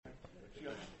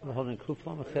We're holding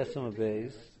Kuflam Chesam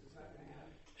Abeis.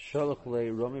 Sholach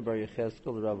Le Romi Bar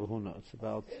Yecheskel Rav Huna. It's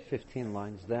about 15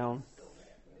 lines down.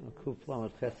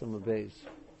 Kuflam Chesam Abeis.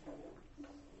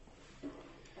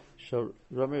 So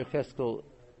Romi Yecheskel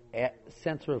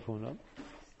sent Rav Huna.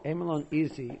 Emelon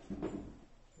Easy.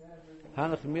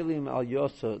 Hanach Milim Al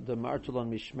Yosa the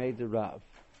Martelon Mishmei de Rav.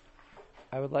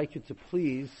 I would like you to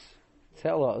please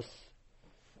tell us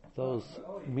those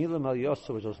Milim Al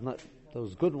Yosa, which was not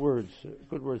those good words in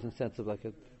the sense of like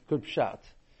a good shot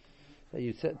that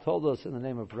you told us in the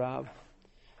name of Rav.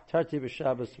 Tarti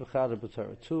b'Shabbos v'chada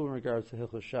b'Torah. 2 in regards to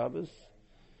Hilchos Shabbos,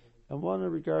 and 1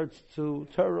 in regards to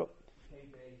Torah.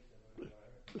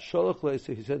 Sholach Le,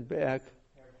 so he said back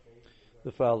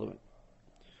the following: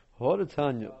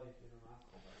 Hodatanya,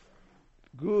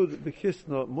 good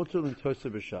b'kisna mutal in Tosa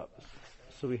b'Shabbos.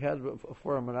 So we had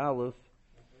for Amar Aleph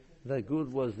that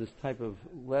good was this type of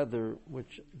leather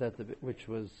which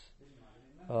was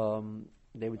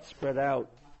they would spread out.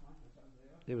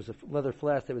 There was a leather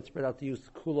flask they would spread out to use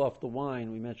to cool off the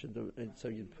wine. We mentioned, so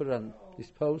you'd put it on these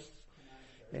posts,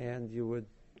 and you would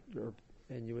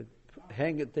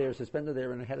hang it there, suspend it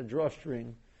there, and it had a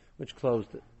drawstring which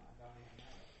closed it.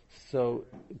 So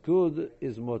good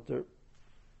is mutter.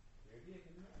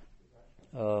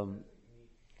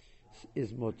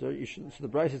 Is mutter. So the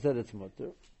Brisa said it's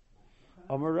mutter.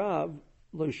 Amarav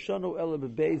lo shanu ela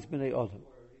bebeis b'nei adam.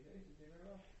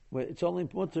 It's only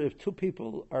mutter if 2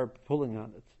 people are pulling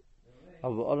on it.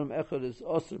 Aval adam echad is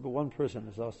osir, but 1 person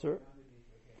is osir.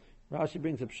 Rashi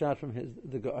brings up shot from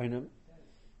the Gaonim.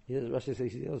 Rashi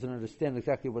says he doesn't understand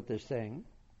exactly what they're saying,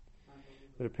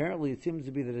 but apparently it seems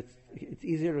to be that it's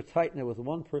easier to tighten it with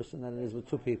 1 person than it is with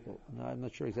 2 people. Now, I'm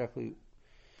not sure exactly.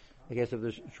 I guess if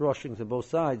there's drawstrings on both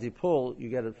sides, you pull, you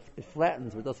get it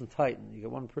flattens, but it doesn't tighten. You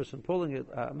get 1 person pulling it.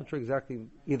 I'm not sure exactly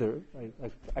either.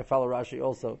 I follow Rashi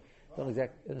also. Don't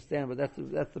exactly understand, but that's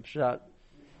the pshat.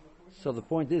 So the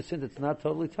point is, since it's not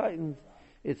totally tightened,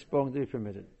 it's going to be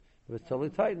permitted. If it's totally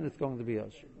tightened, it's going to be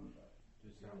usher.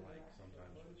 It's not like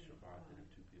sometimes with Shabbat that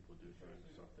if 2 people do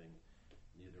something,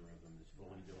 neither of them is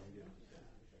fully doing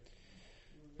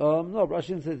it. No,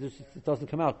 Rashi says it doesn't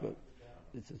come out good.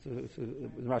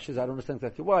 Rashi says I don't understand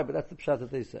exactly why, but that's the pshat that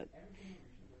they said.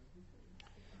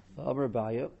 Amar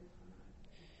Baya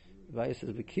says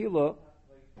V'kila.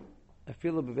 I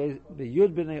feel the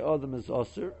yud b'nei adam is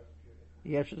osir.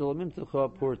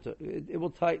 It will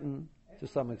tighten to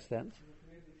some extent.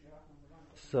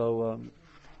 So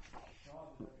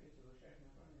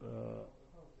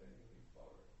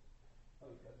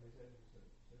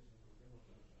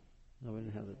no, we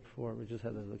didn't have it before. We just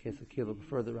had the case of kilo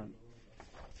further on.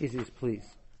 Easiest,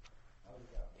 please.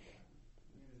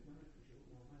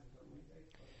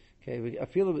 Okay, I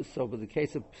feel it was so, but the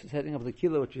case of setting up the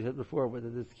kilo, which you said before, whether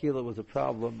this kilo was a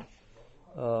problem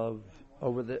of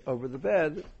over the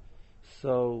bed,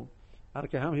 so I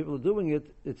don't care how many people are doing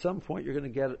it, at some point you're going to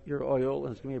get your oil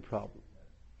and it's going to be a problem.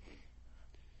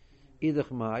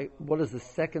 Idach Mai, what is the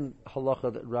second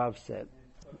halacha that Rav said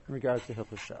in regards to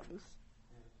Hilchos Shabbos?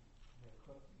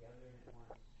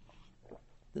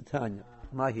 The Tanya.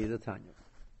 Mahi, the Tanya.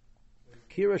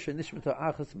 Kira shenishmata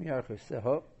achas miyarcha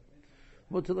seho.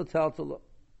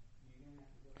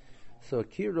 So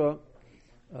Akira,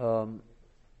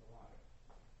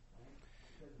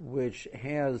 which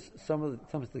has some of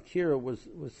the Kira was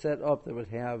set up that would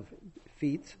have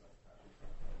feet,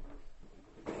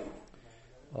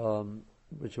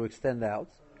 which will extend out.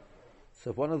 So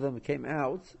if one of them came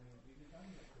out,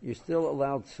 you're still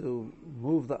allowed to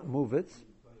move it.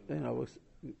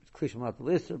 It's klishim not the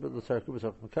lister, but the circle was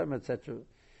etc.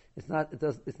 It's not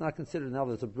considered now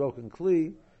that it's a broken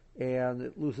kli and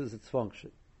it loses its function.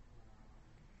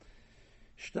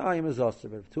 Shtayim is also,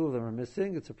 but if 2 of them are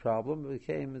missing, it's a problem. It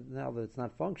became, now that it's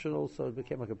not functional, so it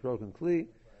became like a broken kli.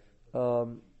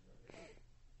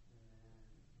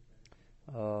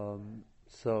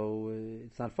 So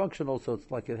it's not functional, so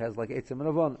it's like it has like Eitzim and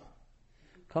Avon.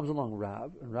 Comes along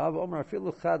Rav, and Rav Omer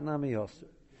Afilu Chad Nami Yosser.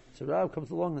 So Rav comes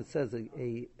along and says a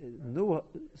new.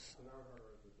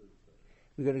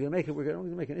 We're going to make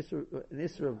an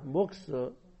Isra of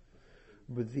Muksa,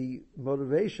 but the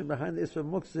motivation behind the Isra of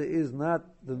Muksa is not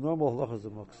the normal halachas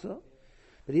of Muksa.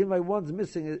 But even by one's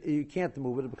missing, you can't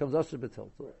move it; it becomes Asr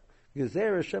B'Tiltel.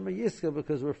 Gezer Shema Yiska,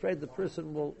 because we're afraid the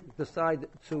person will decide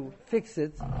to fix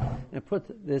it and put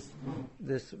this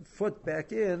foot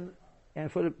back in and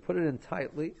put it in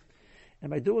tightly, and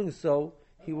by doing so,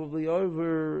 he will be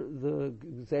over the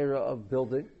zera of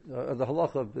building, the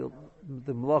halacha of the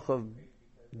malacha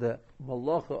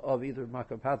of either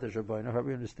makapatish or boina, however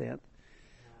you understand.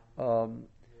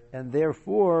 And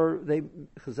therefore,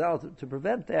 Chazal, to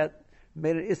prevent that,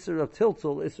 made an Isser of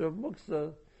Tiltul, Isser of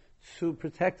Muksa, to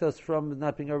protect us from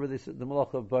not being over the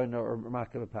Malacha of Boina or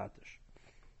Makav Patish.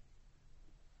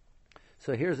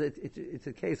 So it's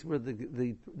a case where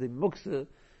the Muksa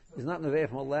is not neveh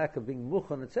from a lack of being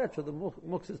Mukhan, etc. The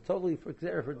Muksa is totally for a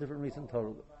different reason,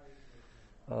 totally.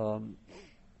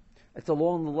 It's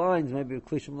along the lines, maybe of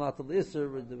Klishim Latal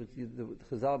Isser, where the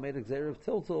Chazal made a Gzeir of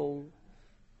Tiltul,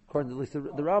 according to at least the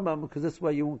Rambam, because this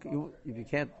way if you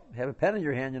can't have a pen in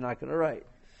your hand, you're not going to write.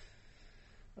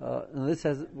 And this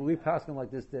we pass them like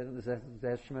this did, and this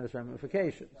has tremendous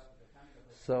ramifications.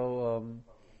 So,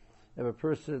 if a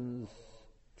person's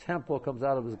temple comes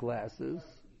out of his glasses,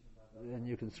 and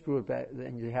you can screw it back,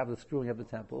 and you have the screwing of the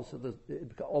temple, so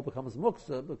it all becomes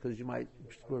muksa because you might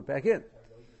screw it back in,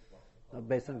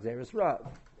 based on Xeris Rav,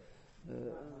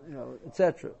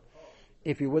 etc.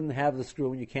 If you wouldn't have the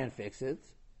screw and you can't fix it,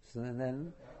 so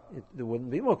then there wouldn't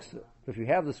be muksa. But if you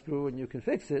have the screw and you can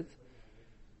fix it,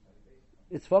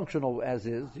 it's functional as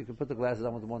is. You can put the glasses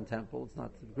on with one temple. It's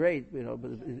not great, but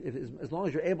as long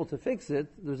as you're able to fix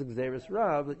it, there's a Xeris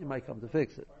Rav that you might come to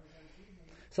fix it.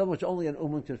 Something which only an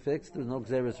Uman can fix, there's no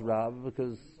Xeris Rav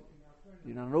because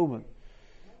you're not an Uman.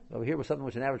 Over here was something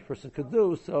which an average person could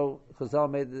do, so Chazal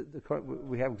made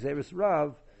we have Xeris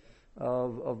Rav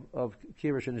of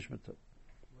Kirish and Ishmael.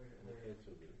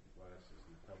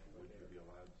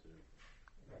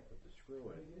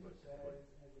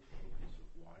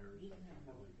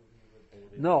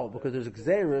 No, because there's a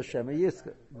Gzeira Shema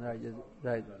Yiska.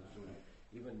 Right.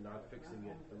 Even not fixing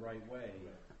it the right way,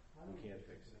 you can't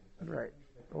fix it. Right.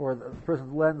 Or the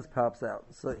person's lens pops out.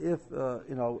 So if,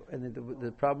 and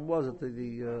the problem was that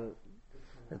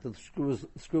the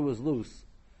screw was loose.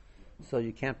 So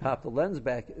you can't pop the lens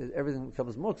back. Everything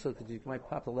becomes muksa because you might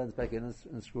pop the lens back in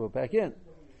and screw it back in.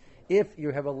 If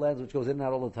you have a lens which goes in and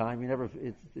out all the time,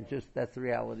 that's the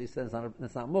reality. So it's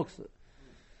not muksa.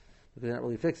 Because you're not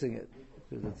really fixing it.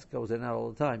 Because it goes in and out all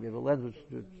the time. You have a lens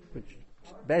which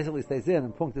basically stays in,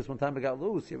 and this one time it got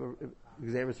loose, you have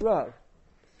a Xeris Rav.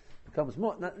 Becomes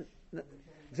more.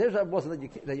 Xeris Rav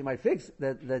wasn't that you might fix,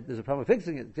 that there's a problem with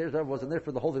fixing it. Xeris Rav wasn't there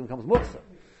for the whole thing becomes muksa.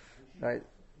 Right?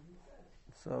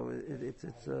 So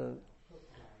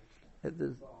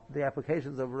the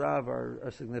applications of Rav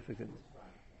are significant.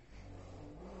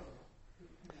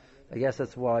 I guess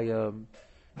that's why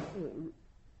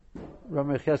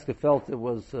Rami Cheska felt it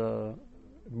was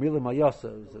Mila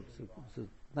Mayasa. It's a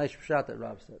nice shot that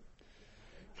Rav said.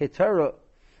 Ketara,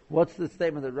 what's the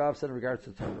statement that Rav said in regards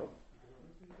to Torah?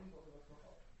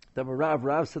 The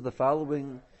Rav said the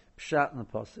following pshat in the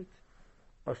pasuk: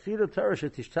 Ashira Torah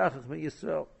shetishtachach me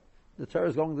Yisrael. The Torah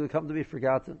is going to come to be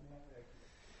forgotten.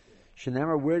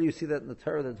 Shenemar, where do you see that in the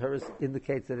Torah? The Torah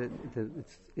indicates that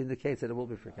it will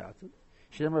be forgotten.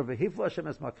 Shenemar v'hifla Hashem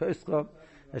es makoska.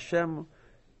 Hashem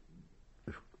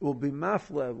will be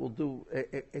mafla, will do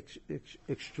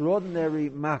extraordinary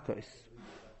makos.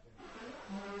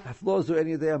 Haflo zu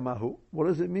any day mahu. What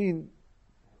does it mean?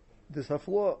 This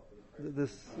haflo,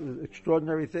 this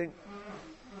extraordinary thing.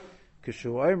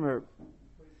 Kishu Omer,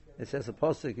 it says a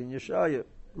pasuk in Yeshaya.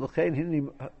 L'chein hinni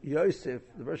Yosef.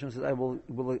 The version says, "I will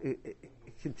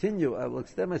continue. I will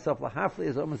extend myself lahafli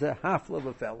as almost a hafla of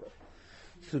a fellow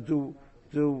to do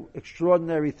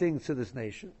extraordinary things to this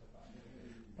nation."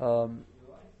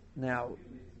 Now,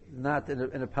 not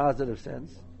in a positive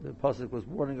sense. The pasuk was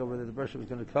warning over that the Bereshit was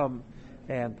going to come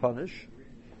and punish.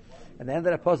 And the end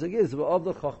of that pasuk is of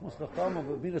the chachmas chacham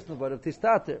of minas nevad of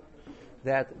tistater,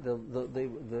 that the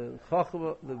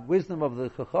wisdom of the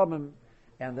chachamim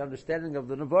and the understanding of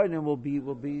the nevadim will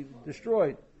be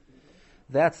destroyed.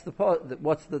 That's the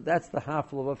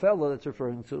hafla of a fellow that's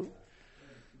referring to.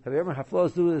 Have you ever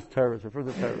haflas do this Torah? It's referring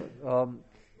to Torah.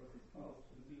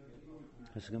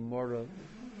 There's a Gemara,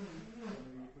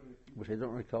 which I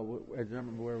don't recall. I don't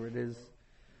remember where it is.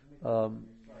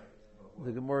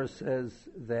 The Gemara says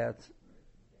that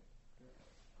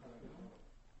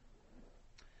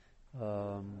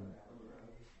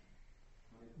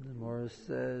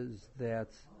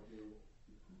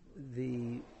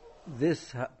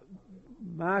this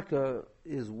makkah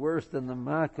is worse than the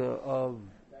makkah of.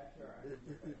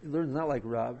 It learns not like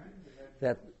Rab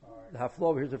that the hafla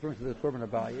over here is referring to the korban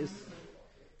abayis,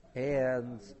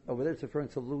 and over there it's referring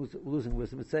to losing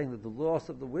wisdom. It's saying that the loss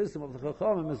of the wisdom of the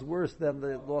chachamim is worse than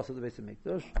the loss of the Beis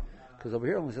Hamikdash, because over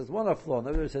here only says one hafla, and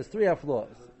over there it says three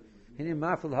haflas.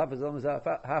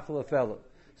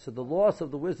 So the loss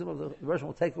of the wisdom of the Russian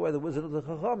will take away the wisdom of the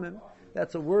chachamim.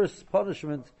 That's a worse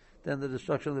punishment than the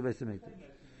destruction of the Beis Hamikdash.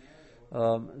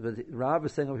 But Rab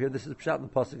is saying over here, this is pshat in the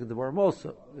pasuk of the Bar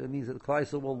Mosa. It means that the Klal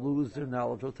Yisrael will lose their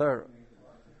knowledge of Torah.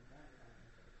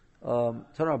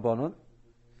 Torah Bonon.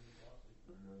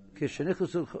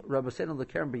 Kishenichusu Rabbeinu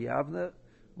lekerem b'Yavne,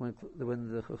 when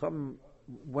the Chacham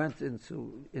went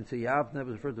into Yavne, it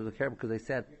was referred to the kerem because they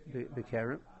sat the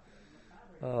kerem,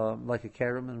 like a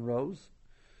kerem in rows.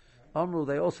 Amru,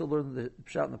 they also learned the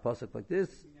pshat in the pasuk like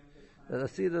this: that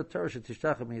Asira Torah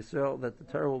shetishtachem Yisrael, that the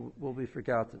Torah will be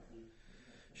forgotten.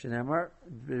 Shenemar,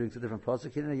 it's a different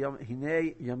pasuk.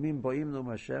 Hinei yamim boim nu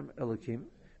Hashem Elokim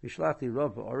vishlachti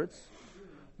rav ba'aretz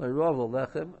le'rav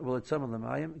le'lechem v'letzam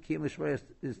le'mayim ki im l'shmei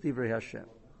is divrei Hashem.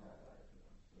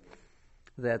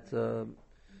 That Klal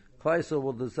Yisrael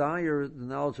will desire the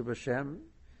knowledge of Hashem,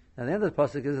 and the end of the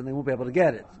pasuk is, and they won't be able to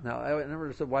get it. Now, I never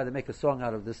understood why they make a song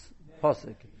out of this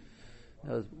pasuk.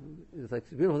 It's like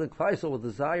it's beautiful thing. Klal Yisrael will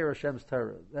desire Hashem's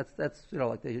Torah. That's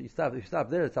like you stop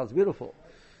there. It sounds beautiful.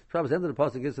 The problem is the end of the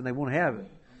pasuk is, and they won't have it.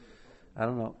 I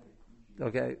don't know.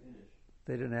 Okay,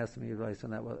 they didn't ask me advice on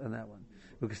that one.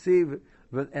 We can see,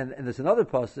 and there's another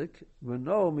pasuk.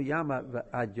 V'no miyama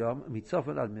ad yom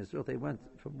mitzofan ad Mizrach. They went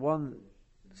from one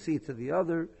sea to the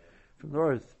other, from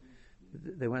north.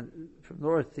 They went from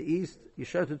north to east.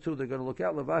 Yishatu too. They're going to look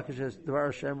out. Levakish has Dvar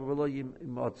Hashem v'lo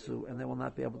yimotzu, and they will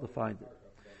not be able to find it.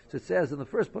 So it says in the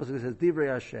first pasuk it says Divrei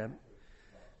Hashem.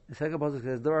 The second pasuk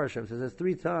says Dvar Hashem. So it says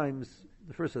three times.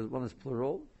 The first one is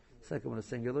plural. The second one is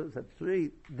singular. It's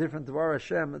three different Dvar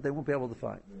Hashem that they won't be able to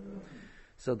find.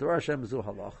 So Dvar Hashem zu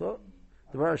halacha,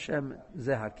 Dvar Hashem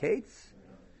ze haketz,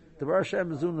 Dvar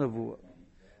Hashem zu nevuah.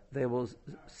 They will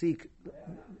seek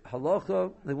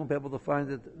halacha. They won't be able to find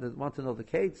it. They want to know the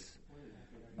kates.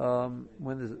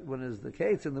 When is the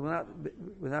kates, and they will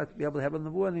not be able to have a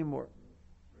nevuah anymore.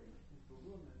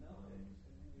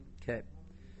 Okay.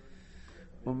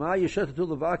 Uma yishatu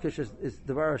levakish is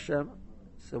Dvar Hashem.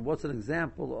 So what's an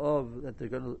example of that they're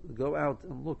going to go out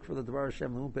and look for the Dvar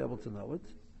Hashem? They won't be able to know it.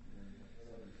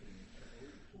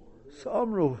 So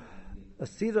Amru.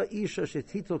 Asira isha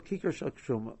shetito kikar shel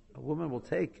truma. A woman will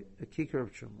take a kikar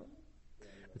of truma.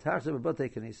 V'tarsa b'batei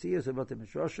knesiyas b'batei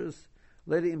mishroshes.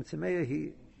 Lady im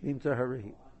tmeyahi im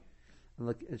taharihi.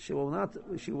 And she will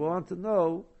want to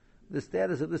know the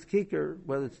status of this kikar,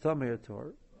 whether it's tamei or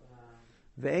tor.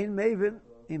 Ve'ein maven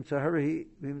im taharihi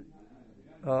ve'ein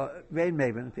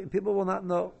maven. People will not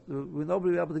know. Nobody will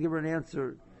be able to give her an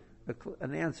answer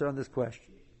on this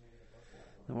question.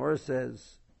 The Gemara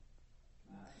says,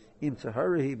 Im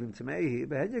taharihi bim tamehi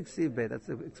behedzik siv. That's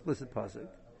the explicit pasuk.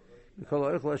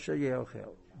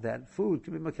 That food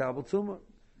can be makabel tumah.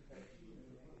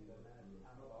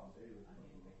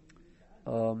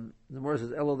 The Gemara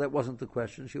says, "Elo, that wasn't the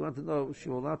question. She wanted to know. She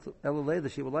will not. Elo later.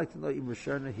 She would like to know im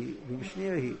rishanahi bim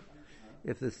shniyahi,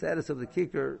 if the status of the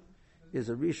kikar is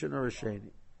a rishon or a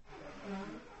sheni.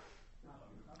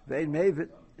 Ve'in mevit,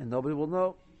 and nobody will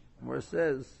know." The Gemara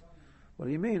says, "What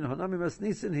do you mean? Hanami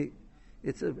masnisinhi."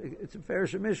 It's a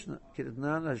Farish Mishnah.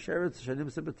 Kidnan Hasheretz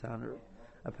Shanim Sebetaner.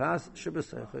 A pas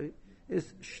Shabbasechi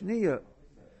is Shniya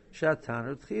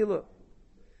Shataner Tchila.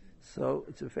 So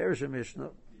it's a Farish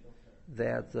Mishnah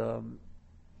that the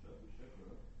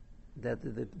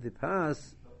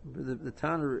pas the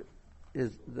Tanner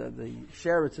is the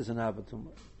Sheretz is an Abatum.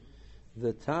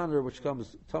 The Tanner which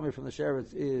comes tummy from the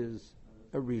Sheretz is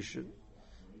a Rishon,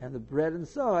 and the bread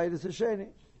inside is a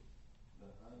Sheni.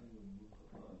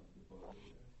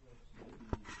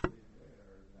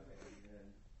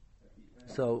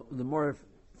 So the more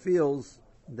feels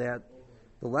that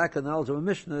the lack of knowledge of a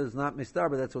Mishnah is not mistar,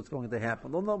 but that's what's going to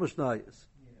happen. They'll know Mishnayos.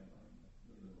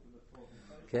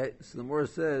 Okay, so the more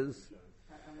says.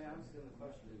 I'm asking the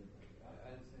question. I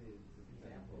understand it's an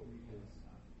example because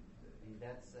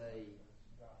that's a.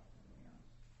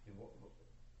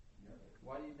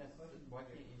 Why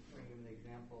can't you bring him an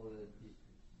example that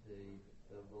the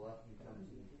lechem comes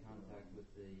in contact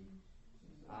with the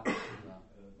opposite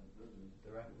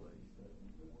directly?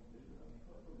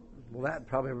 Well, that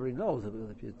probably everybody knows.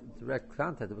 If you direct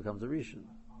contact, it becomes a rishon.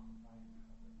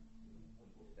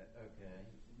 Okay.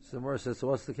 So the Gemara says, so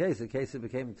what's the case? The case it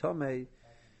became tomei.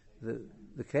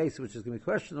 The case which is going to be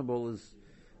questionable is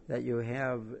that you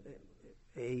have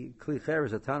a kli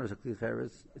cheres, a tanner is a kli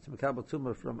cheres. It's a mekabel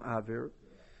tumah from avir,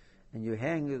 and you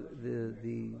hang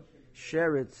the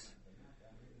sheretz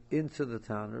into the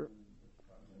tanner.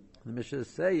 The Mishnah is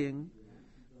saying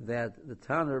that the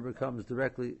tanner becomes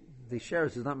directly. The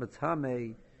sheretz is not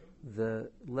matame the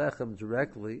lechem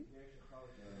directly,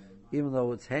 even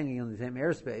though it's hanging in the same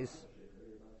airspace,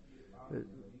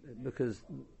 because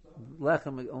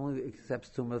lechem only accepts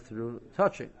tumah through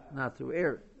touching, not through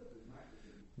air.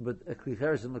 But a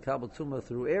klicheres is makabel tumah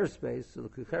through airspace, so the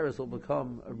klicheres will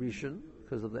become a rishon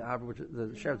because of the which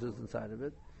the sheretz is inside of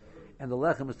it, and the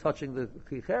lechem is touching the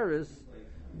klicheres,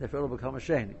 therefore it will become a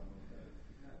sheni.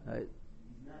 Right?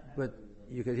 But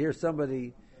You could hear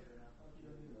somebody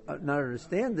not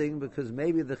understanding because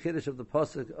maybe the chiddush of the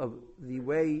pasuk of the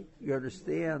way you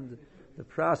understand the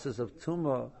process of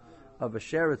tumah of a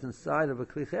sheretz inside of a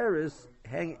klicheres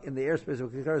hang in the airspace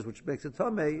of a klicheres, which makes it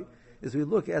tamei, is we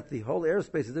look at the whole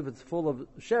airspace as if it's full of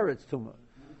sheretz tumah.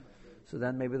 So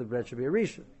then maybe the bread should be a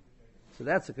rishon. So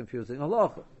that's a confusing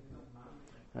halacha,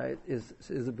 right? Is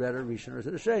the bread a rishon or is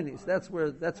it a sheni? So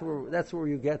that's where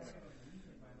you get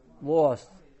lost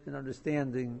in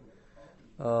understanding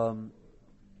the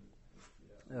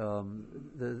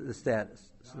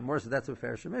status. So the more says that's a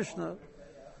fair Mishnah,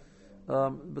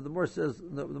 but the more says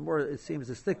the more it seems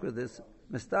to stick with this.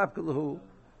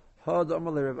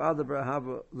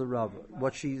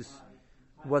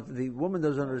 What the woman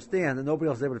doesn't understand and nobody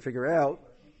else is able to figure out.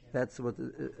 That's what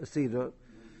the Asida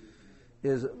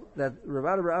is. That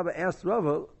Rav Abba asked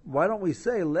Rava, why don't we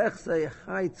say Lech say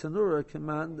Hai Tanura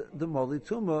command the Moli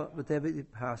Tuma, but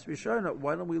Pas Rishona?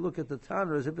 Why don't we look at the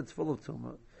Tanur as if it's full of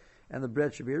Tuma, and the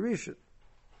bread should be a Rishon?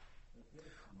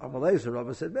 Amalei,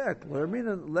 Rava said back,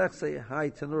 Lech say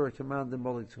Hai Tanura command the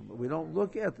Moli Tuma. We don't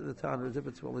look at the Tanur as if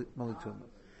it's Moli Tuma.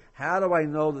 How do I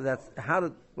know that that's how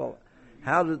did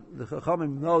the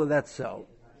Chachamim know that that's so?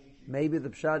 Maybe the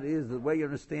pshat is the way you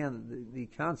understand the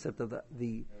concept of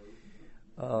the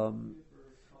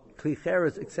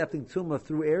klicheres accepting tumah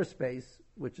through airspace,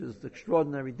 which is the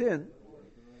extraordinary din.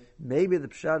 Maybe the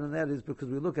pshat in that is because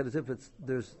we look at it as if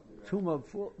there's tumah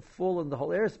full in the whole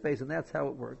airspace, and that's how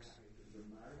it works.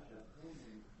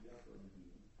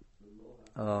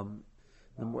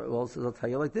 Well, so I'll tell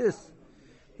you like this: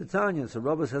 the Tanya, so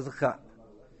Rabbah has a chap.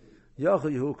 The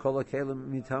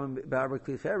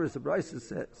Brisa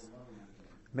says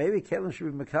maybe kelim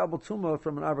should be mekabel tumah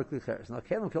from an arba klicheres. Now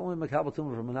kelim can only mekabel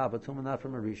tumah from an arba, tumah not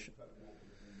from a rishon.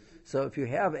 So if you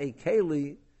have a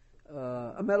keli,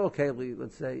 a metal keli,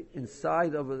 let's say,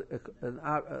 inside of a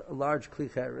large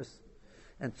klicheres,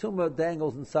 and tumah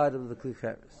dangles inside of the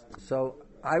klicheres, so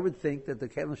I would think that the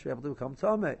kelim should be able to become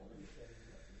tameh.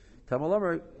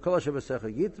 Tamalamer kol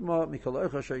shebesecha yitma mikol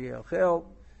oicha asher yelchel.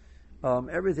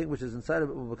 Everything which is inside of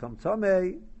it will become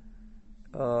tamei.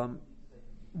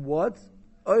 What?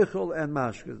 Oichel and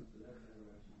mashkin.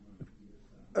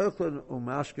 Oichel and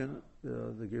mashkin,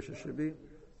 the girsha should be.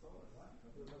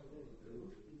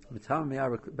 Mitam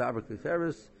me'arba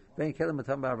klicheres, vein kelim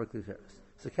mitam me'arba klicheres.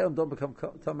 So kelim don't become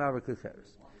tam me'arba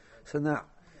klicheres. So now,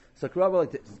 so Rabbi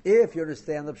like this. If you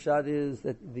understand the pshat is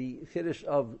that the chiddush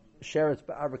of sheretz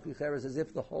ba'arba klicheres is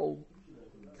if the whole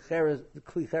the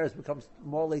klicheres becomes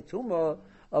mole tuma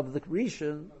of the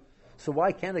rishon, so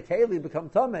why can't a keli become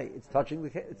tamei? It's touching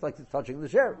it's like it's touching the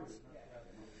sheretz.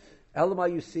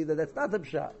 Elamai, you see that that's not the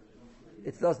pshat.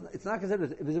 It's not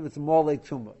considered as if it's mole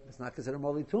tuma. It's not considered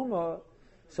mole tuma,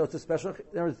 so it's a special.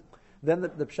 Then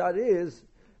the pshat is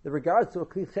the regards to a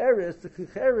klicheres. The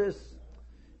klicheres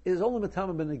is only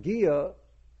matama benagia,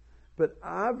 but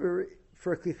aver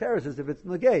for a klicheres is if it's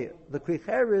nageya. The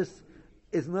klicheres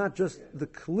is not just the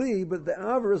kli, but the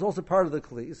aver is also part of the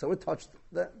kli, so it touched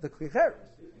the klicheres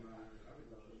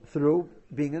through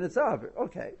being in its aver.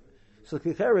 Okay, so the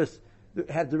klicheres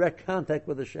had direct contact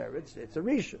with the sheretz. It's a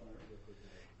rishon.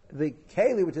 The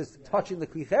keli, which is touching the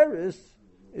klicheres,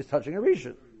 is touching a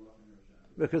rishon,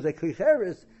 because a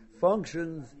klicheres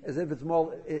functions as if it's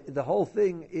the whole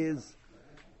thing is.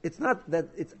 It's not that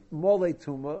it's mole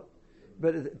tuma,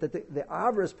 but that the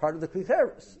aver is part of the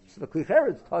klicheres. So the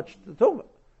klicheres touched the tumah.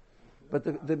 But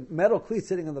the metal kli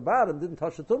sitting on the bottom didn't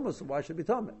touch the tumah, so why should it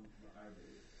be tumah?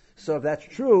 So if that's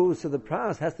true, so the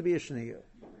pras has to be a shniyah.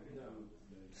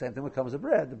 Same thing when it comes to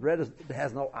bread. The bread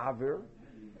has no aver,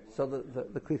 so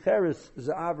the klicheres,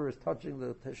 the aver is touching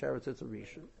the sheretz, it's a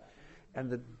rishon. And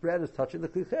the bread is touching the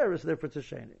klicheres, therefore it's a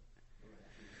sheni.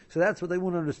 So that's what they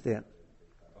won't understand.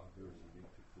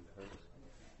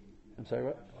 I'm sorry,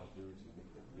 what?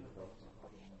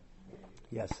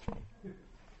 Yes.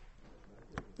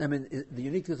 I mean, the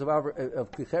uniqueness of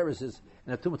klicheres is,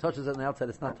 and if tumah touches it on the outside,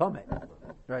 it's not tamei,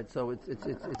 right? So it's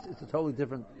a totally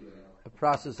different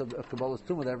process of kabbalah's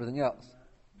tumah than everything else.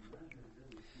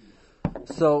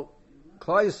 So,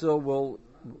 Klal Yisrael will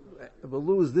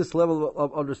lose this level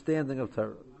of understanding of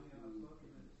Torah.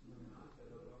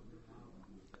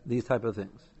 These type of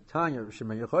things. Tanya,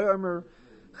 Shemay Yechoy Omer,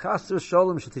 Chas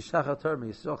v'Sholem shetishach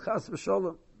Torah. So Chas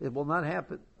v'Sholem, it will not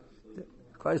happen.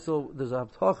 Klaisel, there's a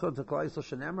haftacha to Klaisel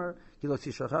shenemer Kilo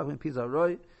Tishachach Min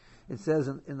Pizaroi. It says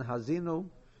in the Hazinu,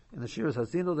 in the Shiras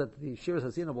Hazinu, that the Shiras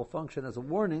Hazinu will function as a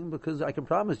warning, because I can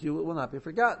promise you it will not be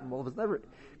forgotten. Well, if it's never,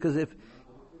 because if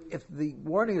the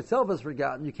warning itself is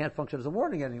forgotten, you can't function as a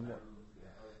warning anymore.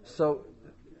 So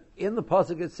in the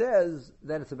pasuk it says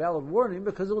that it's a valid warning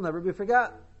because it will never be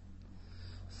forgotten.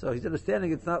 So he's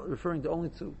understanding it's not referring to only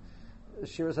to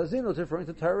Shiras Hazino, it's referring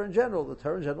to Torah in general. The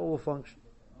Torah in general will function.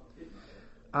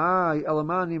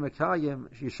 Elamani Mekayim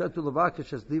Yishatu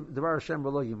Levakish as Devar Hashem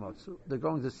V'lo Yimotzu. They're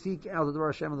going to seek out the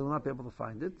Devar Hashem and they will not be able to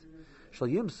find it. Shal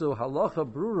Yimsu Halacha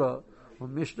Brura or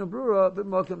Mishnah Brura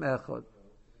B'Mokim Echad.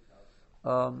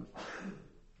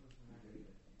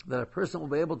 That a person will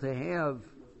be able to have,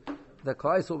 that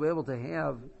Klais will be able to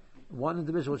have one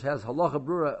individual which has halacha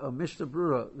brura, a mishnah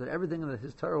brura, that everything in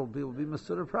his Torah will be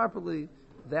masuda properly,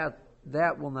 that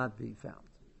will not be found.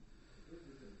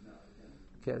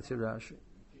 Okay, let's hear Rashi.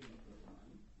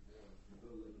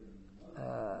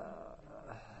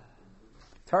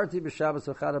 Tarti b'Shabbos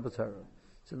v'chada b'Torah.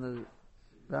 It's in the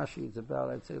Rashi. It's about,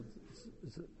 I'd say,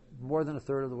 it's more than a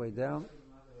third of the way down.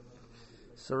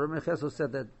 So Rabbi Chesel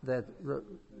said that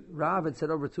Rav had said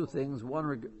over two things,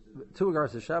 two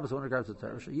regards to Shabbos, one regards to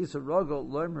Torah. Yisur Rogel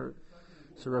Lermer.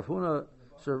 So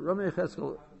Rabbi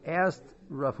Chesel asked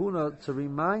Rav Huna to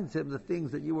remind him the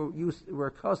things that you were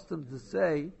accustomed to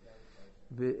say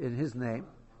in his name,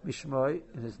 Mishmoy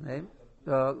in his name.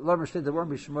 Lermer said the word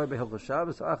Mishmoy behilchos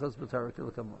Shabbos achas b'Torah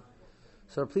kilkamon.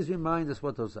 So please remind us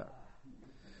what those are.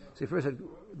 So first said,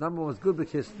 number one was good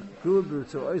b'kisna. Good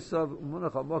b'ritzu oisav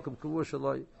umunach al mokum kavur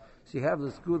shaloi. So you have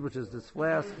this good, which is this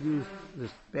flask used,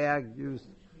 this bag used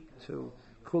to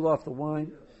cool off the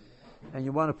wine, and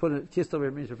you want to put it, kissed over,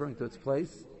 it means referring to its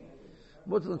place.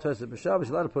 Mutal and Tosef b'Shabbos,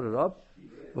 you're allowed to put it up.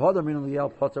 V'hodar min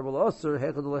liyal potar v'l'osir,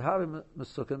 hechad l'havim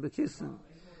m'sukin b'kisn.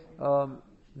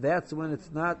 That's when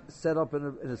it's not set up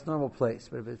in its normal place.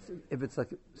 But if it's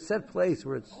like a set place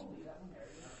where it's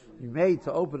made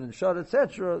to open and shut,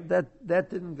 etc., that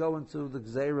didn't go into the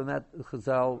Gzeir, and that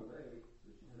Chazal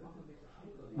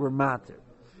were matir.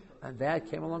 And that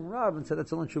came along Rav and said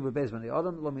that's only true basement. The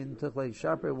Adam Lamin Tichlei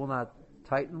Shaper will not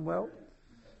tighten well,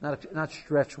 not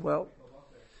stretch well.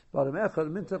 But a Mechad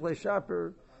Min Tichlei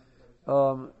Shaper,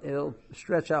 it'll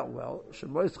stretch out well.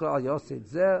 Shemoischa al Yosid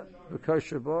Zeh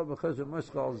b'kosher bo because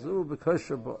Shemoischa al Zu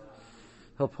b'kosher bo.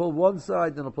 He'll pull one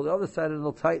side, then he'll pull the other side, and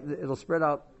it'll tighten. It'll spread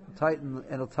out, tighten,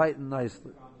 and it'll tighten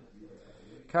nicely.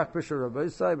 That's how my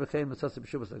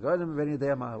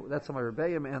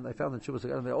Rebbeim, and I found in Shuvas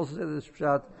Agadim. They also say this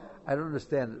pshat. I don't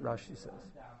understand it. Rashi says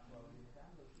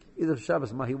either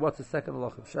Shabbos Mahi. What's the second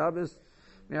halach of Shabbos?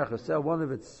 One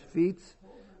of its feet,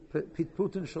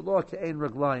 Putin Shalor Ke'ein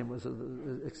Raglayim, was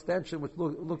an extension which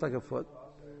looked like a foot.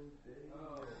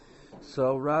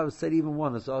 So Rav said even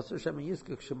one is also Shem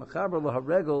Yiskak Shemachaber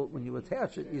LaHaregel. When you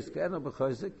attach it, Yiskanu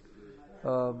B'Chozik,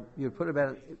 you put it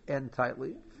at end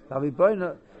tightly. I'll be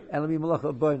boina and I'll be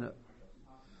malacha boina.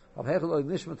 I'll have lo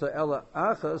nishmata ela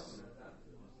achas.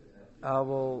 I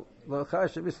will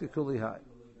lachash miski kuli high.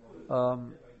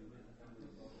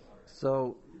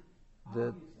 So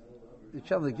the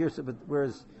challenge gears, but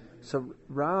whereas so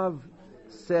Rav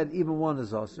said even one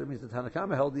is also. It means the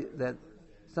Tanakama held that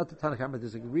it's not the Tanakama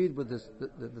disagreed with this.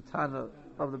 The Tana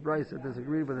of the Brisa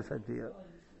disagreed with this idea.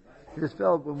 He just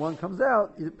felt when one comes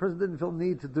out, the person didn't feel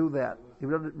need to do that. He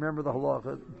would remember the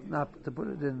halacha, not to put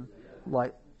it in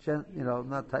light,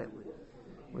 not tightly.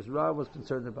 Whereas Rav was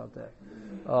concerned about that.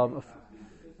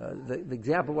 The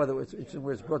example, whether it's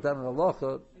where it's brought down in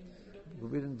halacha,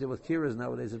 we didn't deal with kiras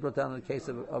nowadays. It's brought down in the case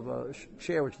of a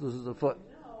chair which loses a foot.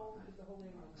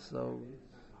 So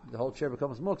the whole chair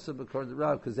becomes muksa according to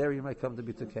Rav, because there you might come to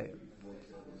be tukayim.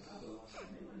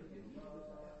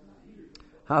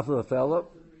 Half of a fellow.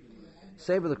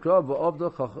 Save the crowd, but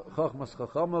obdo chachmas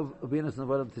chachamav ubinas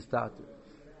nevadim tistatu,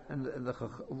 and the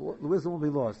wisdom will be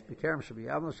lost. Bikarim should be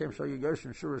avnal shem show you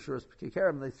yoshin shura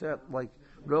bikarim. They said like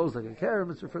rows like a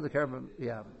karim. It's referred to karim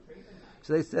yam.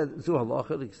 So they said zu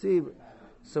halacha l'ksiv.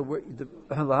 So we're the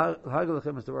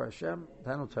hagalachem is devar Hashem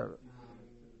tanu Torah.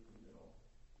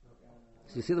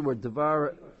 So you see the word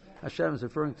devar Hashem is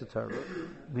referring to Torah,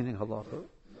 meaning halacha.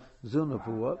 Zu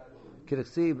nevuah.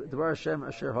 Devar Hashem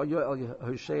Asher Hayo El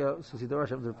Hoshea. So Devar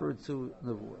Hashem is referred to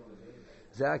Nevuah.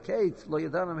 Zakeit Lo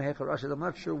Yadana Mehecha Rashi. I'm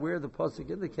not sure where the pasuk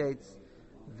indicates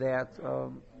that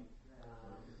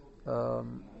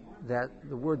that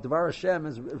the word Devar Hashem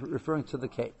is referring to the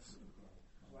kates.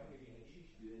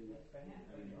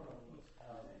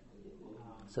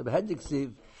 So Behedik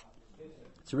Siv,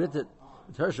 it's written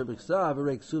Tersha B'Ksav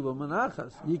Erek Suva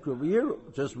Manachas Yikru V'Yiru.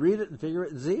 Just read it and figure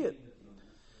it and see it.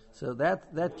 So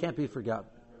that can't be forgotten.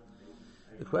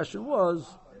 The question was,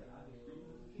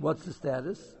 what's the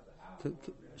status?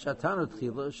 Shatana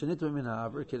tchila shenitu min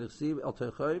ha'aver k'dechsiv el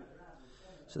teichoy.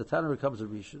 So the Tana becomes a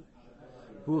rishon.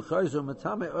 Hu chayzo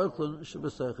matame oichlon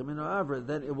shebasaychem min ha'aver.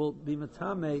 Then it will be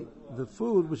matame the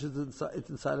food which is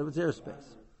inside of its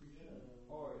airspace.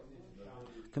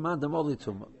 Command them only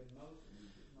tuma.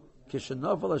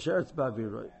 Kishanofal Asheretz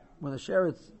Baviroi. When the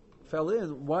sheretz fell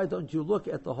in, why don't you look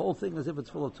at the whole thing as if it's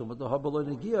full of tumah? The habalo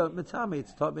negia mitame,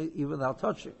 it's taught me even without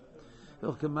touching.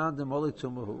 He'll command them only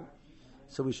tumahu.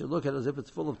 So we should look at it as if it's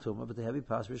full of tumah, but the heavy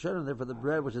pas rishon, and therefore the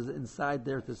bread which is inside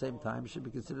there at the same time should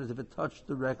be considered as if it touched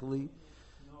directly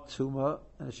tumah,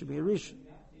 and it should be a rishon.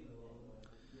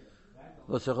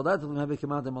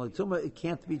 It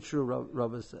can't be true,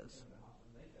 Rabbi says.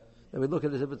 That we look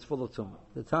at it as if it's full of tumah.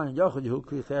 The time yochel yehu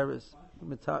kli cheres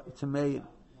tameim.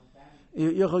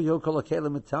 Yochel yehu kol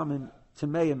hakelim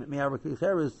tameim mi'arba kli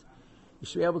cheres. You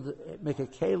should be able to make a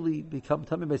keli become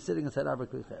tummy by sitting inside arba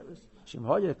kli cheres. Shim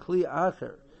hoya kli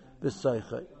acher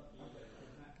b'soichay.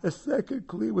 A second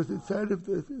kli was inside of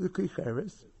the kli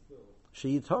cheres.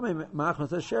 She tummy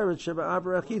machmas sheretz sheba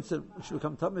avra achitzim. It should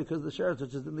become tummy because the sheretz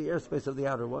which is in the airspace of the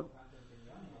outer one.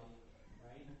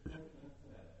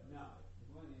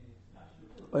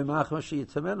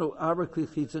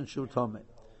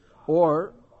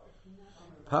 Or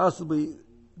possibly,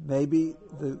 maybe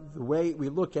the way we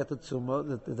look at the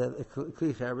tumah, that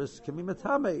kli cheres can be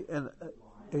metame and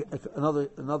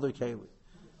another keli.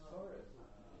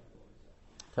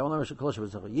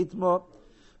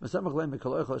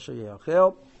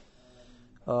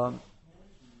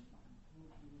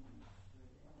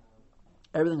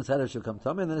 Everything inside it should come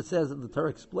tummy, and then it says, and the Torah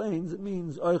explains, it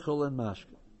means oichel and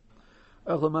mashke.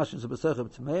 Okay,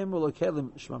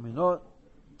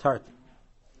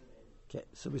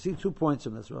 so we see 2 points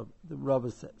from this. The Rabbi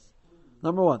says,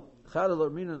 number one, we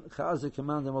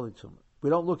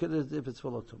don't look at it as if it's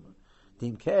full of tumah.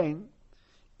 Dim kain,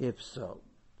 if so,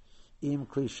 im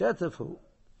klishetefu,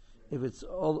 if it's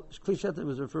all klishetefu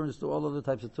is referring to all other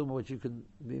types of tumah which you can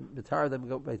retire them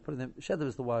by putting them. Shetev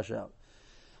is to wash out.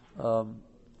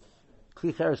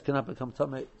 Kli cheres cannot become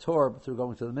tor through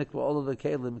going to the mikvah. All of the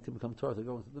kelim can become tor through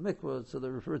going to the mikvah, so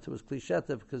they're referred to as kli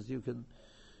shetev because you can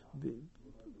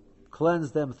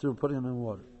cleanse them through putting them in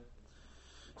water.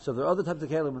 So there are other types of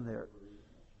kelim in there.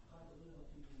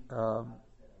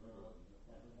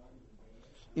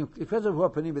 Because of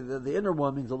what panimi, the inner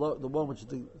one means the one which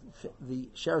the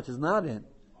sheretz is not in.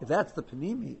 If that's the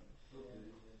panimi,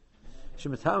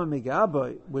 shemitama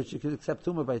megaboy, which you can accept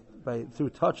tumah by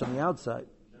through touch on the outside.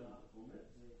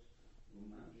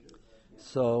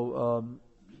 So,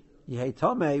 Yehei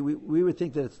Tameh, we would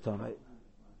think that it's Tameh.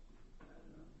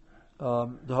 The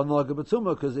Hanalaga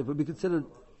B'Tumah, because if it would be considered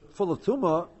full of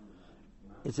Tumah,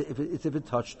 it's if it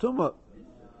touched Tumah.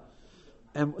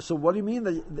 And so what do you mean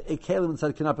that a Kalim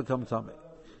inside cannot become Tameh?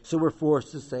 So we're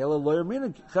forced to say, we don't look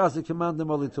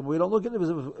at it as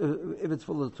if it's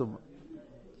full of Tumah.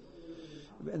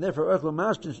 And therefore, only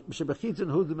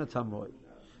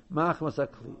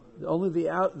the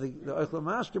oichel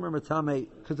mashkim are metame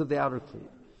because of the outer kli.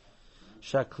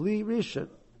 Shakli rishon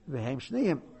v'hem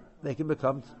shniyim, they can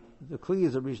become, the kli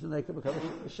is a rishon, they can become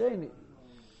a sheni.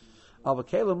 Al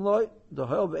v'kelim loy the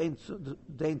hol dein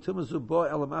tumazu bo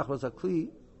elamach was a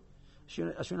kli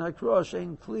ashun hakro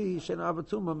shein kli shein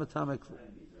avatuma metame kli.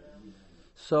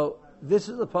 So this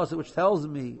is the passage which tells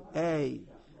me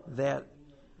that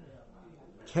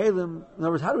Kalim, in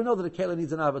other words, how do we know that a Kalim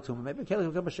needs an Avatuma? Maybe a Kalim can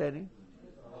become a Sheni.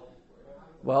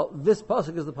 Well, this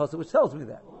pasuk is the pasuk which tells me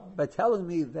that. By telling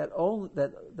me that only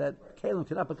that Kalim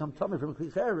cannot become Tummy from a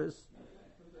Kli Cheres,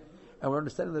 and we're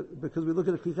understanding that because we look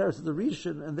at a Kli Cheres as a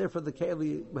Rishon, and therefore the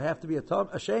Kalim would have to be a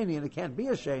Sheni, and it can't be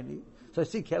a Sheni, so I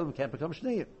see Kalim can't become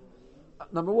Shneim.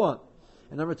 Number one.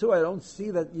 And number two, I don't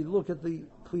see that you look at the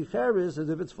Kli Cheres as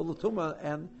if it's full of Tumah,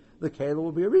 and the Kalim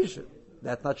will be a Rishon.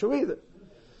 That's not true either.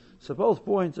 So both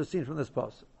points are seen from this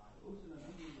passage.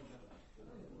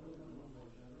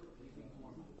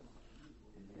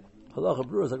 Halacha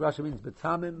brura, like Rashi means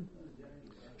betamim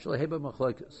shalaheba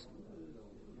machlokas.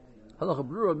 Halacha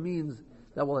brura means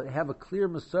that we'll have a clear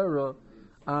masara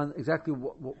on exactly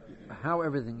how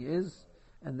everything is,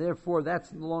 and therefore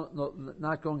that's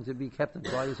not going to be kept in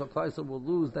Klai. So Klai will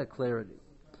lose that clarity.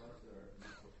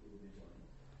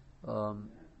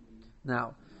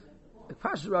 Now,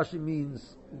 Pashas Rashi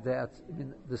means that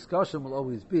discussion will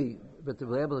always be, but to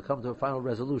be able to come to a final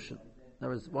resolution. In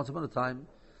other words, once upon a time,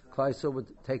 Klaiso would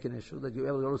take an issue that you were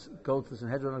able to go to the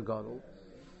Sanhedrin or Gadol,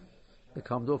 to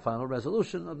come to a final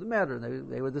resolution of the matter, and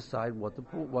they would decide what the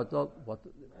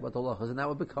halacha is, and that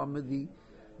would become the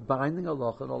binding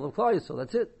halacha in all of Klaiso.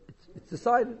 That's it. It's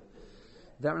decided.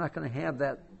 They're not going to have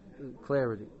that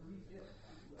clarity.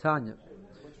 Tanya.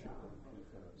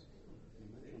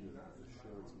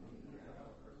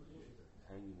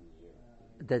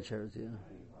 Dead chairs, yeah.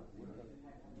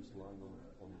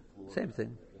 Same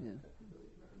thing, yeah.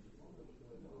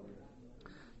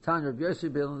 Tan Rabbi Yossi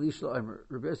ben Elisha Omer.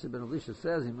 Rabbi Yossi ben Elisha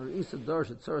says, "Im Isa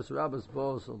Dorsh Tzoras Rabbas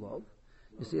Boaz Olov."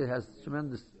 You see, it has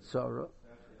tremendous tzara.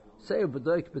 Say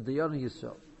b'doik b'diyana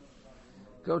Yisrael.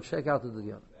 Go check out the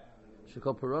diyana.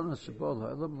 Shekol Paranas Shabbat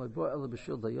Ha'elam Leibo Ela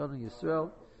B'Shil Diyana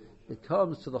Yisrael. It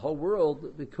comes to the whole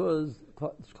world because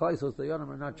Klaisos Dayanim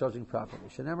are not judging properly.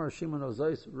 Shenemar Shimon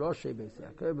Ozois Roshei Beis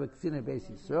Yaakov B'Ktzine Beis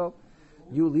Yisrael.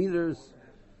 You leaders,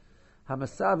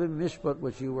 Hamasavim Mishpat,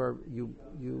 which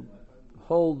you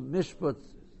hold Mishpat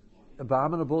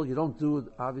abominable. You don't do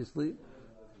it, obviously.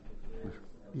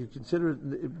 You consider it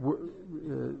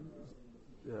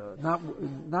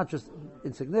not just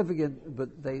insignificant,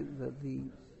 but the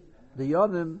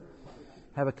Yonim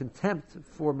have a contempt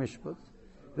for Mishpat.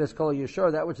 This called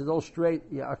Yeshar, that which is all straight.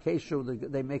 Akeshu,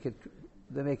 they make it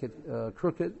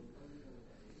crooked.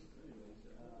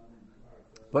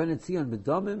 Bain Tzion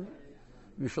b'damim,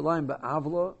 Yerushalayim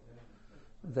ba'avla.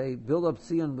 They build up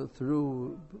Tzion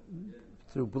through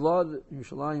blood.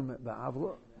 Yerushalayim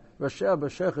ba'avla. Rasheh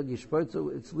b'shechet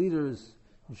yishpoitzu. Its leaders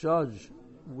judge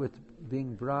with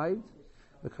being bribed.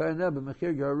 The Kohanim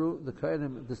b'mechir yaru. The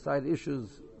Kohanim decide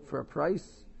issues for a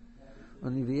price.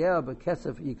 Aniviyah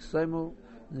b'kesef yiksemu.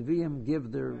 Nevi'im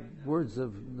give their words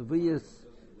of Nevi'is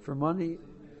for money.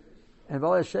 And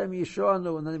Val Hashem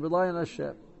yishonu, and then they rely on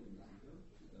Hashem.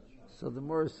 So the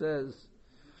Gemara says,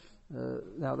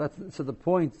 now that's, so the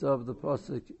point of the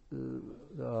pasuk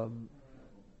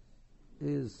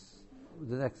is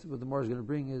the next, what the Gemara is going to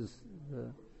bring is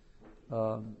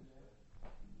the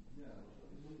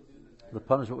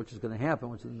punishment which is going to happen,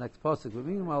 which is the next pasuk. But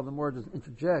meanwhile, the Gemara just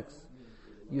interjects.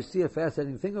 You see a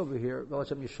fascinating thing over here. We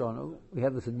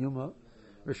have this in Yuma.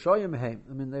 Rishoyim Heim.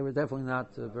 I mean, they were definitely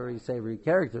not very savory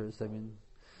characters. I mean,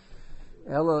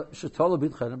 Ella Shatola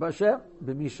B'Tchen B'Hashem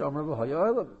B'Mishamar B'Haya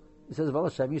Olam. It says Val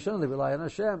Hashem Yishon. They rely on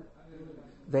Hashem.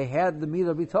 They had the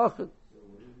midah b'tachon.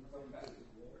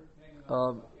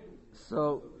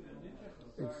 So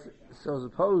as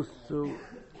opposed to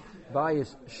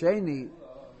Bayis Sheni,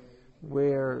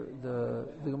 where the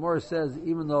Gemara says,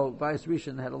 even though Bayis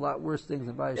Rishon had a lot worse things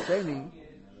than Bayis Sheni,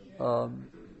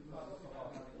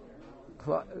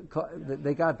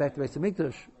 they got back to Beis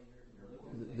Hamikdash.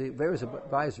 The various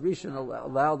Bayis Rishon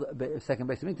allowed the second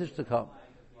Beis Hamikdash to come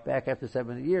back after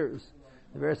 70 years.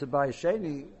 The various Bayis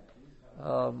Sheni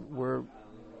were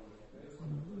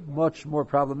much more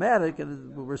problematic,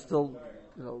 and we're still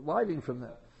liding from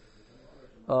them.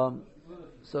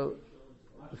 So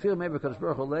the field maybe because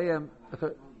Baruch Aleim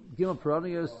Gimel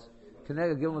Peronius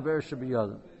Kenega Gimel Averis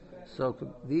Shabiyadim. So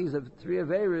these are three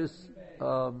Averis.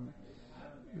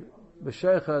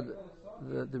 B'Sheichad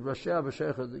the Rashah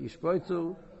B'Sheichad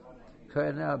Yishpoitzu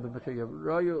Kayana B'Mechir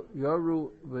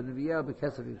Yoru B'Neviyah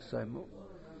B'Kesef Yiksaimu.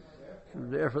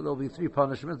 Therefore, there will be three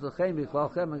punishments.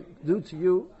 Due to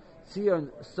you,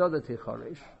 Tzion Soda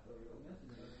Techaresh.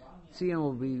 Tzion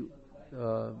will be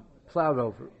plowed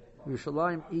over.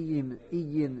 Yerushalayim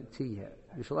Iyin Tiyeh.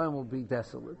 Yerushalayim will be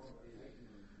desolate.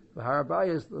 The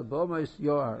Harabayas, the Bomais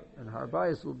Yoar, and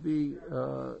Harabayas will be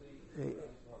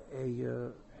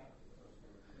a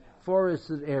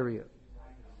forested area.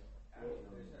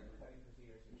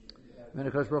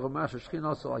 Hashem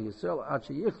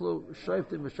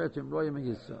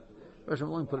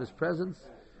will only put His presence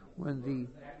when the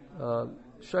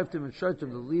Shoftim and Shotim,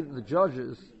 the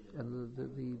judges, and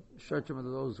the Shotim are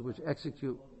those which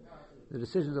execute the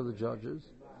decisions of the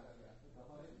judges.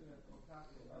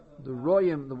 The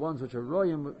Royim, the ones which are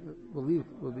Royim, will be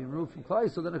removed from Klai,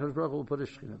 so then HaKadosh Baruch Hu will put a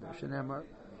Shekhinah there. Shenemar,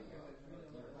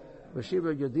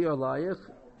 Vashiva Yodi Alayich,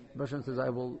 Hashem says, I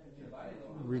will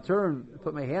return,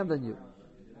 put my hand on you.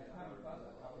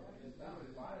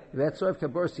 Vetzorv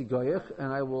Kaborsi Goyich,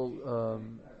 and I will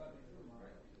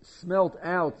smelt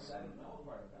out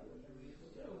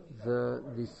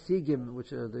the sigim,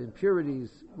 which are the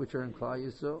impurities which are in Klal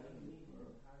Yisrael,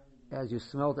 as you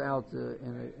smelt out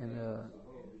in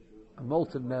a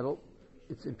molten metal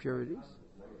its impurities.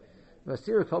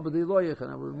 Vasir Kol B'diloyich,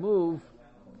 and I will remove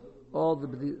all the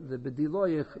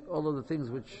B'diloyich, all of the things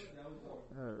which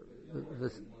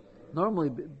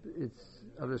normally it's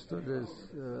understood as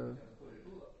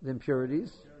the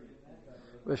impurities.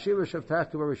 Vashiva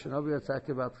Shavtach Kavar Rishanavi Yatzak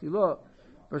Kavat Chilo.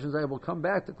 Versions I will come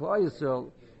back to Klal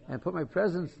Yisrael and put my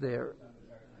presence there.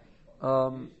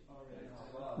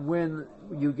 When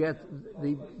you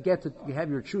you have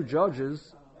your true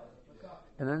judges,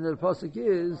 and then the pasuk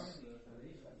is,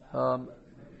 then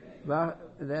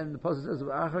the pasuk says,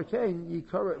 "V'achar kein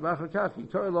v'achar kach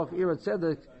yikar loch ira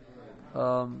tzedek."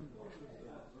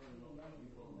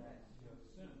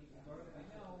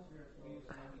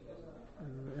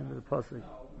 End of the pasuk.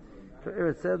 For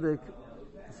ira tzedek,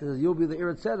 says you'll be the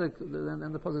Eretz Tzedek,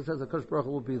 and the pasuk says the Kosh Baruch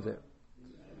Hu will be there.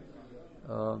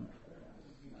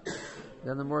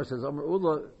 Then the Morah says, Amar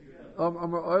Ula,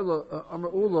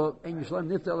 and Yishlaim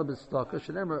Nifta Ela B'Tzedakah,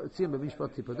 Shenemar Tziyim B'Mishpat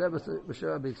Tipodeh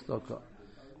B'Sher B'Tzedakah.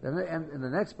 And the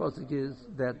next pasuk is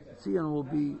that Tzion will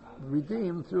be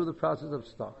redeemed through the process of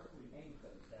stock.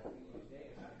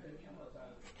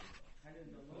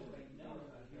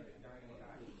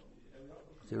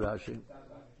 See Rashi.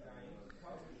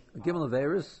 Gimel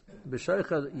Averis,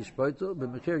 B'Shaycha Yishboitu,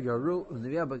 B'Mechir Yaru,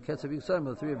 V'Niviyah B'Ketzav Yisayim,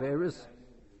 the 3 Averis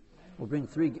will bring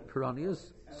 3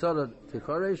 piranhas, Sarad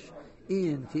Tikoresh,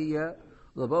 Ian Kiya,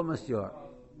 Labomas Yar.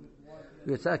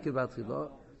 We attack about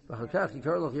Chila, V'Chakach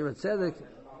Yikarloch Eretz Tzedek,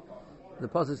 the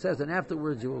pasuk says, and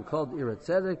afterwards you will call Eretz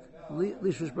Tzedek,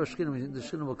 Lishush Bashkinim, the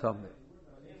Shkinim will come there.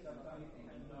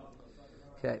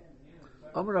 Okay.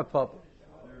 Amar Pop.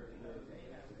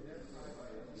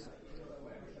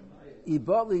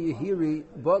 Ibali Yehiri,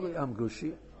 Ibali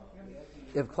Amgushi.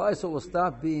 If Kleisel will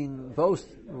stop being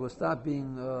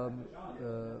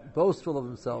boastful of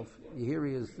himself,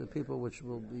 Yehiri is the people which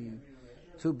will be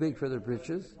too big for their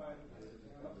britches.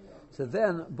 So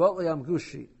then, Bali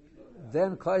Amgushi.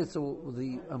 Then Kleisel,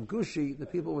 the Amgushi, the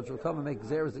people which will come and make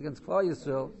zeros against Klal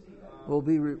Yisrael, will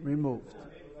be removed.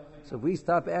 So if we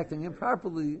stop acting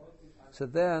improperly, so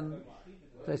then,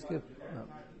 did I skip? No.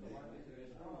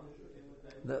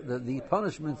 The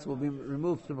punishments will be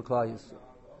removed from Klal Yisrael.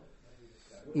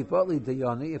 If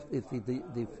Dayani, if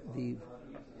the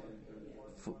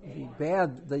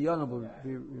bad Dayana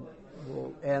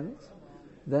will end,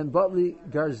 then Batli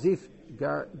Gazir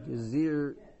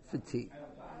Fiti.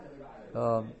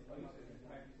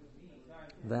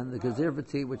 Then the Gazir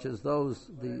Fiti, which is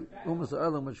the Umas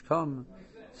Erlim which come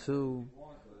to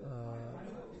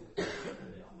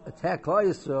attack Klal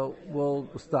Yisrael, will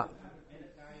stop.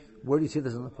 Where do you see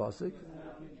this in the pasuk?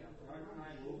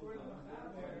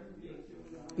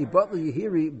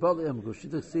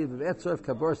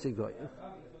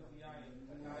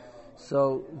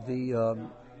 So the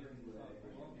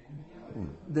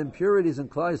impurities in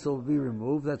Klal Yisrael will be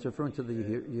removed. That's referring to the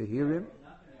Yehirim,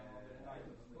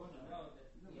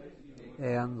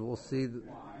 and we'll see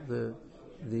the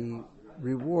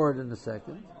reward in a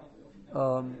second.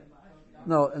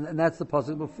 No, and that's the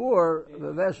pasuk before.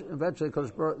 Eventually,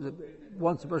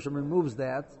 once the person removes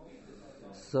that,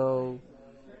 so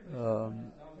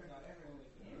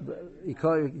we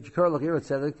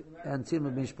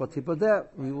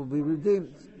will be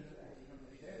redeemed.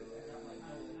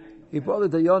 The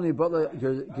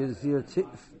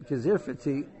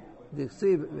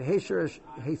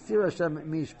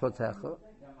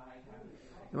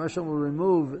Hashem will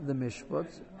remove the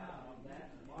mishpat,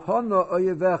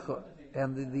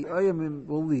 and the oyamim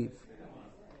will leave.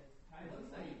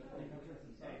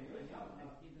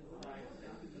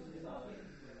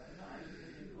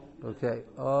 Okay.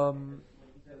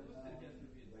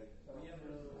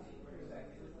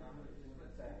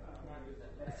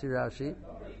 Let's see Rashi.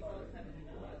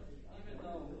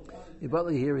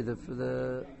 Ibali here for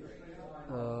the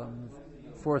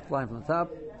 4th line from the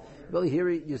top. Ibali here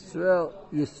Yisrael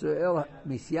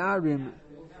Misyarim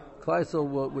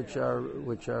Kleisel, which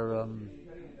are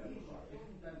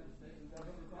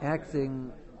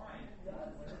acting,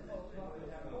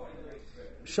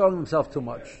 showing themselves too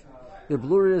much. They're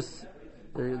blurious.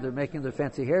 They're making their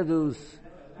fancy hairdos.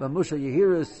 Vamusha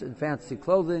Yehiris in fancy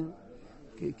clothing.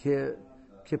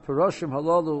 Kiparoshim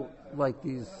halalu, like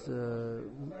these.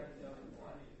 I'm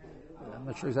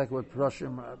not sure exactly what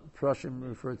Paroshim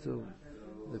refer to.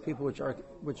 The people which are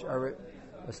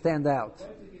stand out.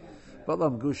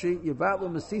 Balam Gushi Yivatlu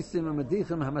Mesisim and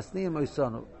Medichim Hamasniim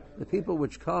Oisanu. The people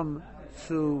which come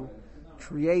to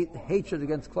create hatred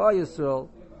against Klal Yisrael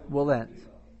will end.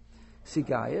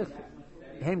 Sigayich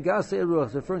Hem Gasei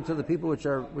Ruach, referring to the people which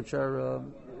are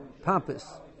pompous.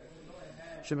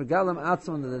 Shemagalam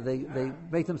Atzon, they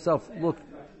make themselves look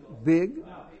big.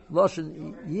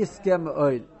 Loshen Yiskem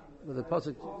Oid. The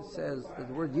pasuk says that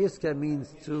the word Yiskem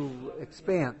means to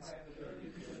expand.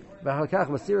 B'halkach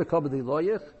Basira Kol B'di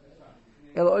Loyich.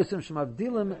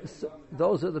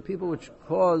 Those are the people which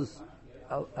cause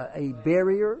a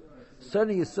barrier.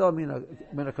 Certainly you saw mina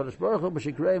Kodesh Baruch Hu,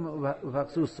 b'shikreim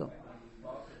uvachsusam.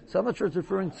 So I'm not sure it's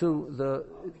referring to the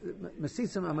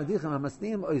Mesisim Amadichim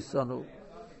Hamasniim Oisanu.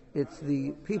 It's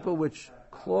the people which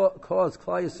cause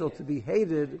Klal Yisrael to be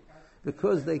hated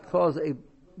because they cause a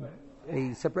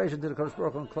separation to the Kodesh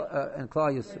Baruch Hu and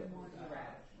Klal Yisrael.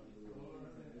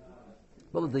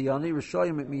 Well, the Yoni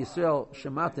Rishoyim Yisrael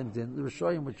Shematim Din, the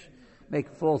Rishoyim which make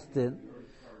false din.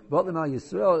 But the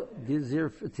Yisrael Gizir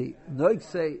Fati Noig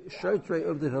say Shotre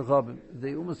of the Harabim. The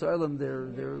Umas Olam,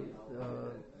 they're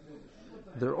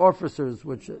they're officers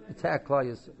which attack Klal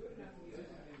Yisrael.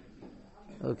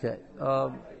 Okay.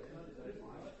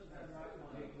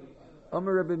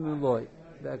 Amar Rabbi Muloi,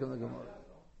 back in the Gemara.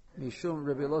 Mishum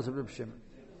Rabbi Elazar Reb Shimon.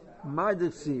 My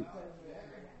Diksiv.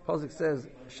 Pasuk says,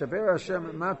 Shaber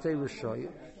Hashem Mate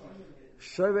Rishoyim,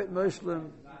 Shovet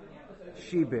Moshlim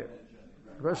Shiber.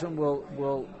 Hashem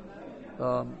will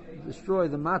destroy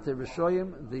the Mate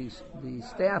Rishoyim, the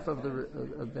staff of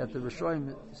that the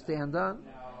Rishoyim stand on,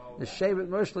 the Shevet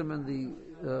Moshlim and the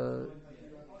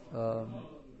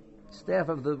staff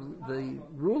of the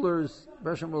rulers.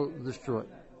 Hashem will destroy.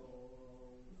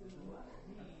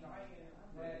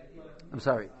 I'm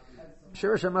sorry.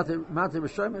 Shever Mate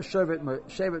Rishoyim Shevet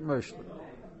Moshlim.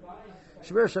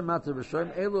 Shever Mate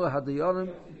Rishoyim Elu Hadayonim.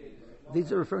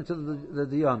 These are referring to the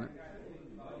Diyonim.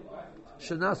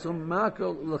 Shenasum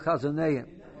Makel L'Chazaneim.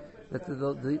 That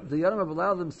the Diyonim have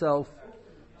allowed themselves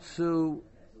to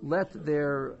let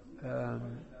their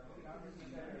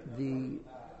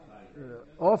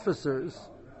officers,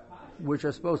 which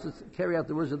are supposed to carry out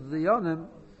the words of the Diyonim,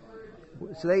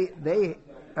 so they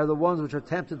are the ones which are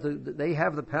tempted to. They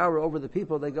have the power over the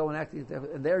people. They go and act,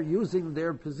 and they're using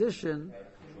their position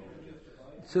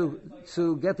to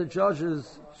get the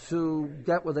judges to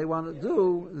get what they want to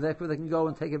do. Therefore, they can go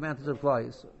and take advantage of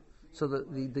Klal. So the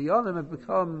Yonim have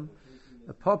become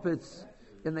puppets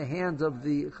in the hands of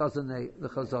the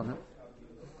Chazanim.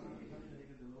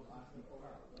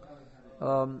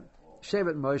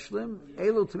 Shevet Moshlim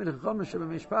Elu T'minach Chacham Sheba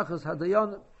Mishpachas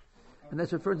Hadayonim. And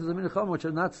that's referring to the Mincham, which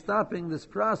are not stopping this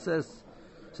process.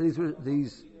 So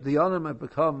these the Yonim have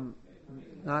become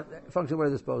not function where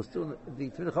they're supposed to. The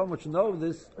Mincham, which know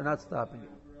this, are not stopping it.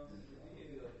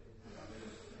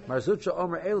 Marzucha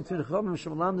Omer El Mincham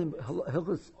Shemalamdim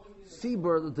Hilchus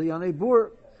Sibur the Yanei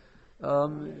Bur.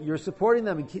 You're supporting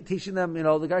them and teaching them. You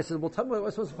know, the guy says, "Well, tell me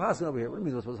what's supposed to pass over here." What do you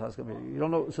mean what's supposed to pass over here? You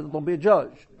don't know, so don't be a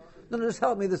judge. No, just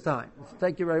help me this time.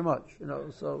 Thank you very much. You know,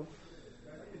 so.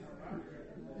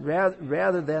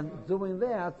 Rather than doing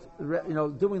that,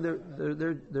 doing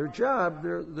their job,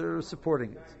 they're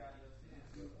supporting it.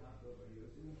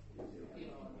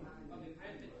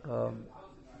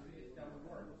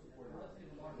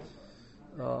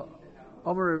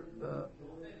 Omer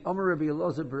Rabbi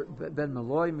Elazar ben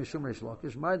Maloi Mishum Reish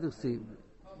Lakish Ma'adik Siv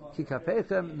Ki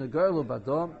Kapechem Negarlu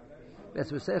Badom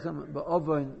Betzvesechem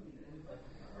Ba'ovon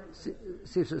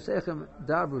Sivsechem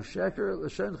Dabru Sheker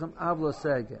L'Shenchem Avla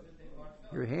Sege.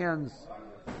 Your hands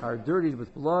are dirtied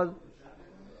with blood.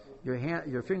 Your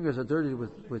fingers are dirtied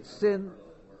with sin,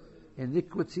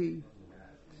 iniquity.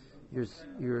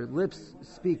 Your lips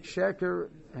speak sheker,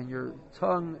 and your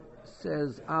tongue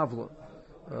says avla,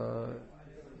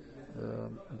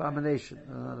 abomination,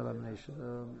 not abomination,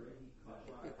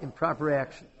 improper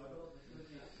action.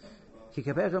 It's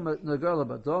referring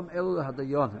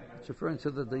to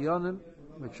the dayanim,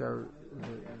 which are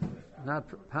not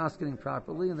paskening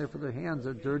properly, and therefore their hands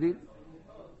are dirty.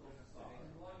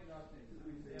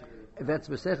 That's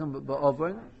referring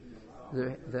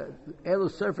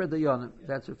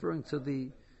to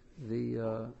the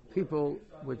people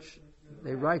which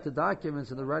they write the documents,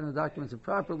 and they're writing the documents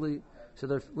improperly, so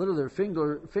their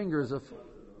fingers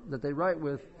that they write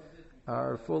with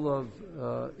are full of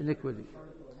iniquity.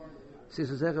 That's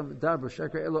referring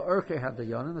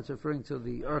to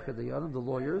the Urche Dayanim, the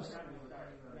lawyers.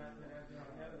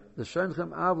 The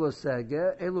Shonchem Avla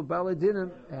Sege, Elu Baladinim,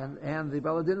 and the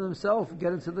Baladinim themselves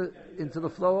get into the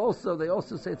flow also. They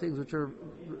also say things which are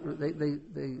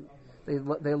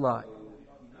they lie.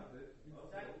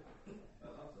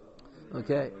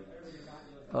 Okay.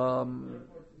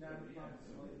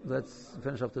 Let's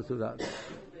finish up the two dots.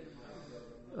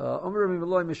 Omer Rabbi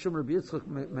Maloi Mishum Rabbi Yitzchak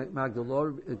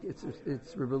Magdalor.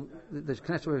 It's the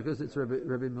connection where it's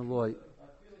Rabbi Maloi.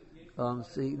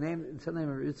 See, it's the name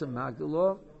of Yitzchak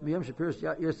Magdalor. Miyam Shapiros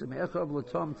Yosef Me'echav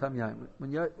L'Tom Tam Yaim.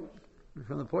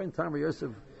 From the point in time where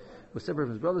Yosef was separate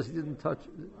from his brothers, he didn't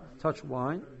touch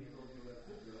wine.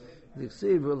 The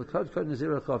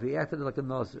he acted like a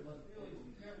nazir.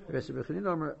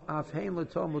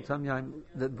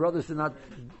 The brothers did not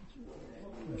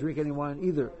drink any wine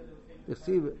either. At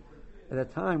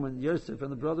that time when Yosef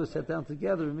and the brothers sat down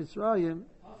together in Mitzrayim,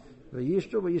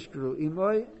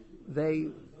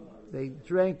 they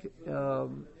drank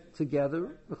together.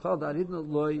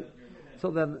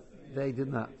 Till then they did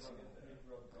not.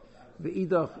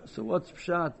 So what's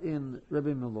pshat in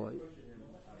Rabbi Maloi?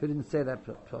 He didn't say that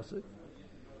pasuk.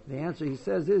 The answer he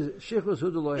says is Shichus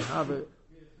Hudaloi Hava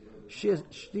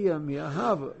Shtia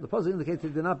Miyahava. The pasuk indicates they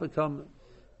did not become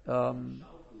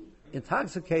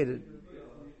intoxicated,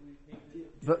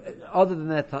 but other than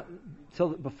that till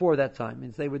before that time.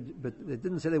 Means they would, but they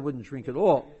didn't say they wouldn't drink at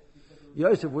all.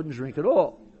 Yosef wouldn't drink at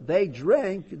all. They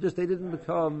drank, just they didn't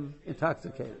become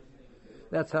intoxicated.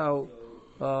 That's how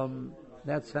Rabbi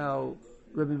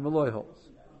Malloy holds.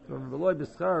 Rabbi Malloy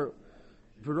b'schar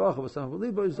v'rocha v'sam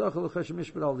v'liboy zachal l'chashem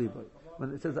mishpat al liboy.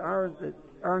 When it says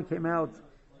Aaron came out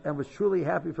and was truly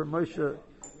happy for Moshe,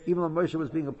 even though Moshe was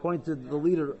being appointed the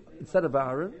leader instead of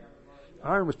Aaron.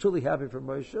 Aaron was truly happy for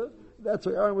Moshe. That's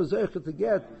why Aaron was able to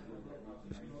get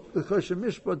the Choshen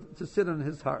Mishpat to sit in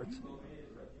his heart.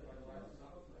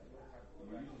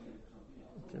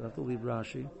 Okay, I'll have to leave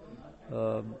Rashi.